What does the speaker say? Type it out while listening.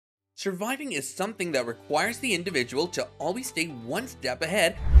Surviving is something that requires the individual to always stay one step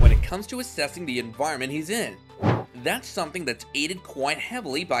ahead when it comes to assessing the environment he's in. That's something that's aided quite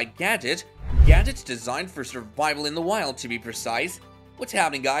heavily by gadgets designed for survival in the wild, to be precise. What's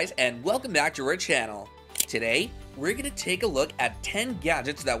happening, guys, and welcome back to our channel. Today, we're going to take a look at 10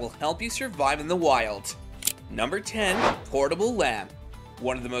 gadgets that will help you survive in the wild. Number 10, portable lamp.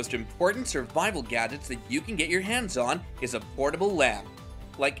 One of the most important survival gadgets that you can get your hands on is a portable lamp.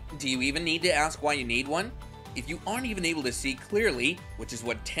 Like, do you even need to ask why you need one? If you aren't even able to see clearly, which is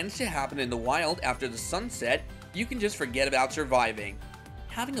what tends to happen in the wild after the sunset, you can just forget about surviving.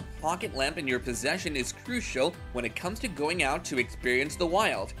 Having a pocket lamp in your possession is crucial when it comes to going out to experience the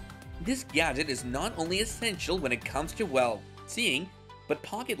wild. This gadget is not only essential when it comes to, well, seeing, but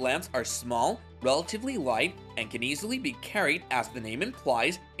pocket lamps are small, relatively light, and can easily be carried, as the name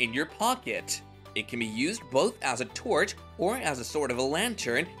implies, in your pocket. It can be used both as a torch or as a sort of a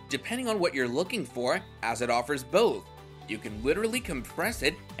lantern, depending on what you're looking for, as it offers both. You can literally compress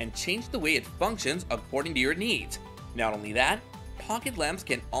it and change the way it functions according to your needs. Not only that, pocket lamps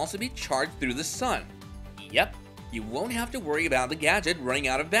can also be charged through the sun. Yep, you won't have to worry about the gadget running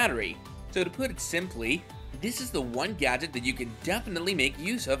out of battery. So to put it simply, this is the one gadget that you can definitely make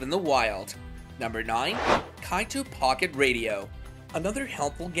use of in the wild. Number 9, Kaito Pocket Radio. Another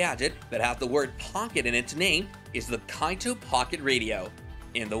helpful gadget that has the word pocket in its name is the Kaito Pocket Radio.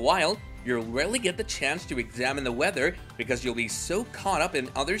 In the wild, you'll rarely get the chance to examine the weather because you'll be so caught up in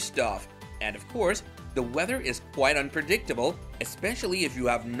other stuff. And of course, the weather is quite unpredictable, especially if you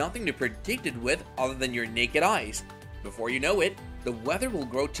have nothing to predict it with other than your naked eyes. Before you know it, the weather will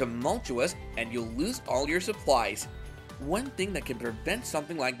grow tumultuous and you'll lose all your supplies. One thing that can prevent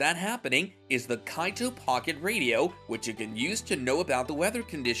something like that happening is the Kaito Pocket Radio, which you can use to know about the weather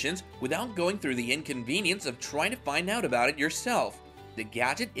conditions without going through the inconvenience of trying to find out about it yourself. The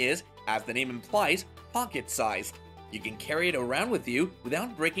gadget is, as the name implies, pocket-sized. You can carry it around with you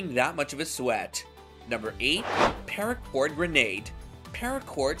without breaking that much of a sweat. Number 8, Paracord Grenade.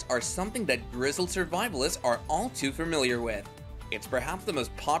 Paracords are something that grizzled survivalists are all too familiar with. It's perhaps the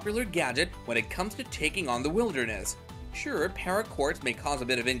most popular gadget when it comes to taking on the wilderness. Sure, paracords may cause a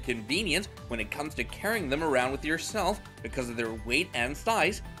bit of inconvenience when it comes to carrying them around with yourself because of their weight and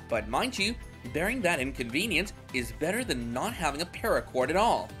size, but mind you, bearing that inconvenience is better than not having a paracord at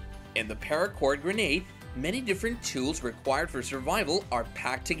all. In the Paracord Grenade, many different tools required for survival are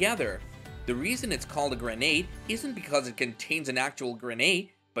packed together. The reason it's called a grenade isn't because it contains an actual grenade,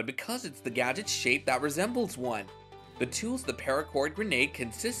 but because it's the gadget's shape that resembles one. The tools the Paracord Grenade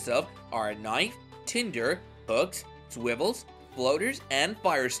consists of are a knife, tinder, hooks, swivels, floaters, and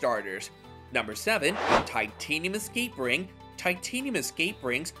fire starters. Number 7, Titanium Escape Ring. Titanium escape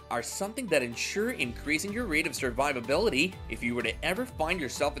rings are something that ensure increasing your rate of survivability if you were to ever find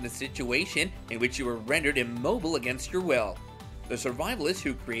yourself in a situation in which you were rendered immobile against your will. The survivalists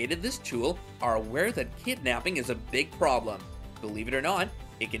who created this tool are aware that kidnapping is a big problem. Believe it or not,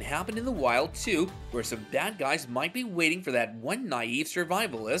 it can happen in the wild too, where some bad guys might be waiting for that one naive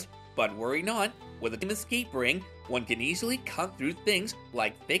survivalist, but worry not, with an escape ring, one can easily cut through things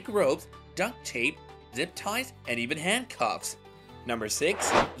like thick ropes, duct tape, zip ties, and even handcuffs. Number 6,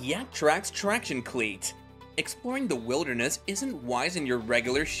 Yaktrax Traction Cleats. Exploring the wilderness isn't wise in your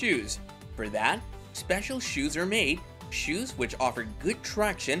regular shoes. For that, special shoes are made, shoes which offer good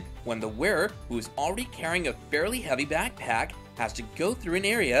traction when the wearer, who is already carrying a fairly heavy backpack, has to go through an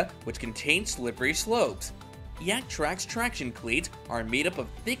area which contains slippery slopes. Yaktrax traction cleats are made up of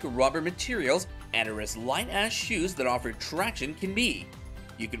thick rubber materials and are as light as shoes that offer traction can be.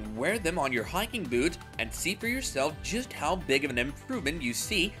 You can wear them on your hiking boots and see for yourself just how big of an improvement you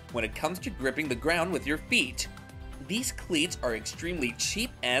see when it comes to gripping the ground with your feet. These cleats are extremely cheap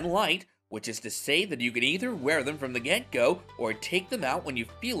and light, which is to say that you can either wear them from the get-go or take them out when you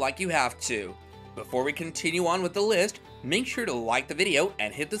feel like you have to. Before we continue on with the list, make sure to like the video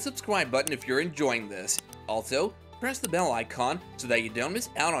and hit the subscribe button if you're enjoying this. Also, press the bell icon so that you don't miss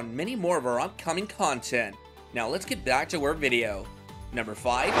out on many more of our upcoming content. Now let's get back to our video. Number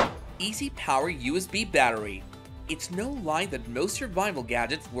 5, Easy Power USB Battery. It's no lie that most survival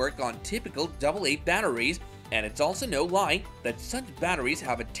gadgets work on typical AA batteries, and it's also no lie that such batteries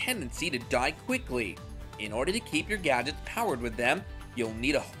have a tendency to die quickly. In order to keep your gadgets powered with them, you'll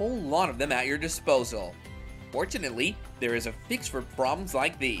need a whole lot of them at your disposal. Fortunately, there is a fix for problems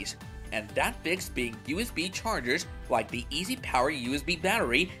like these, and that fix being USB chargers like the Easy Power USB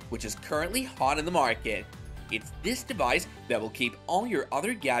battery, which is currently hot in the market. It's this device that will keep all your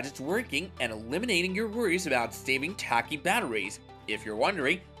other gadgets working and eliminating your worries about saving tacky batteries. If you're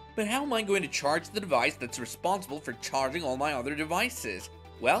wondering, but how am I going to charge the device that's responsible for charging all my other devices?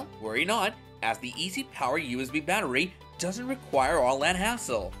 Well, worry not, as the easy power USB battery doesn't require all that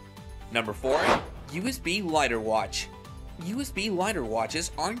hassle. Number 4. USB Lighter Watch. USB lighter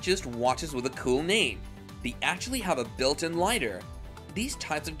watches aren't just watches with a cool name. They actually have a built-in lighter. These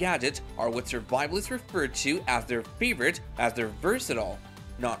types of gadgets are what survivalists refer to as their favorite, as they're versatile.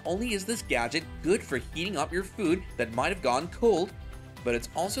 Not only is this gadget good for heating up your food that might have gone cold, but it's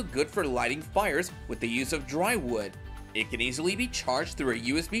also good for lighting fires with the use of dry wood. It can easily be charged through a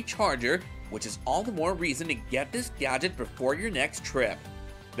USB charger, which is all the more reason to get this gadget before your next trip.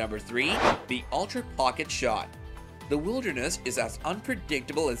 Number 3. The Ultra Pocket Shot. The wilderness is as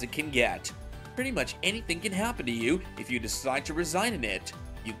unpredictable as it can get. Pretty much anything can happen to you if you decide to reside in it.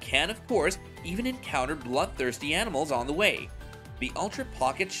 You can, of course, even encounter bloodthirsty animals on the way. The Ultra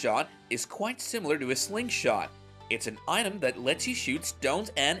Pocket Shot is quite similar to a slingshot. It's an item that lets you shoot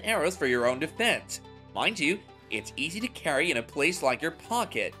stones and arrows for your own defense. Mind you, it's easy to carry in a place like your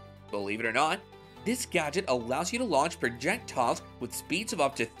pocket. Believe it or not, this gadget allows you to launch projectiles with speeds of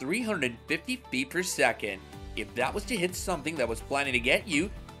up to 350 feet per second. If that was to hit something that was planning to get you,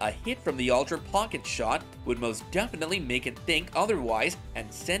 a hit from the Ultra Pocket Shot would most definitely make it think otherwise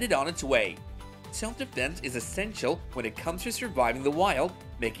and send it on its way. Self-defense is essential when it comes to surviving the wild,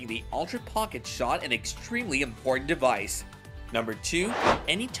 making the Ultra Pocket Shot an extremely important device. Number 2.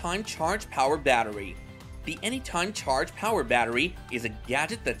 Anytime Charge Power Battery. The Anytime Charge Power Battery is a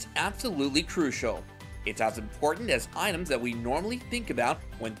gadget that's absolutely crucial. It's as important as items that we normally think about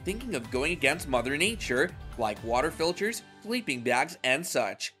when thinking of going against Mother Nature, like water filters, sleeping bags, and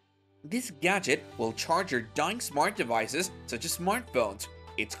such. This gadget will charge your dying smart devices such as smartphones.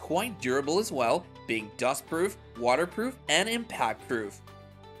 It's quite durable as well, being dustproof, waterproof, and impact-proof.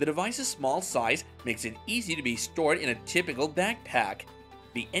 The device's small size makes it easy to be stored in a typical backpack.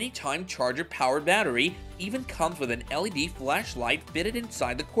 The Anytime Charger Power Battery even comes with an LED flashlight fitted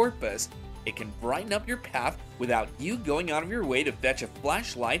inside the corpus. It can brighten up your path without you going out of your way to fetch a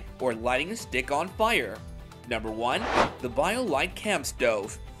flashlight or lighting a stick on fire. Number 1. The BioLite Camp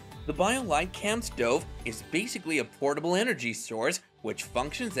Stove. The BioLite Camp Stove is basically a portable energy source which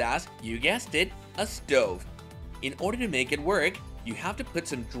functions as, you guessed it, a stove. In order to make it work, you have to put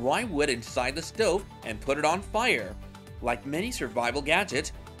some dry wood inside the stove and put it on fire. Like many survival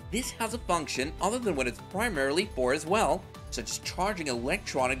gadgets, this has a function other than what it's primarily for as well, such as charging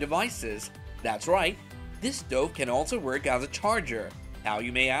electronic devices. That's right, this stove can also work as a charger. How,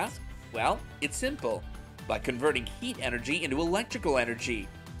 you may ask? Well, it's simple. By converting heat energy into electrical energy.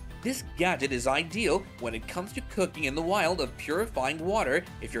 This gadget is ideal when it comes to cooking in the wild of purifying water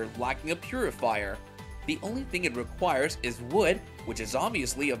if you're lacking a purifier. The only thing it requires is wood, which is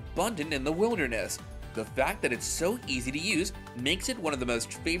obviously abundant in the wilderness. The fact that it's so easy to use makes it one of the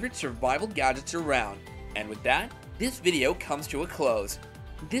most favorite survival gadgets around. And with that, this video comes to a close.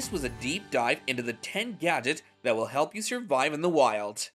 This was a deep dive into the 10 gadgets that will help you survive in the wild.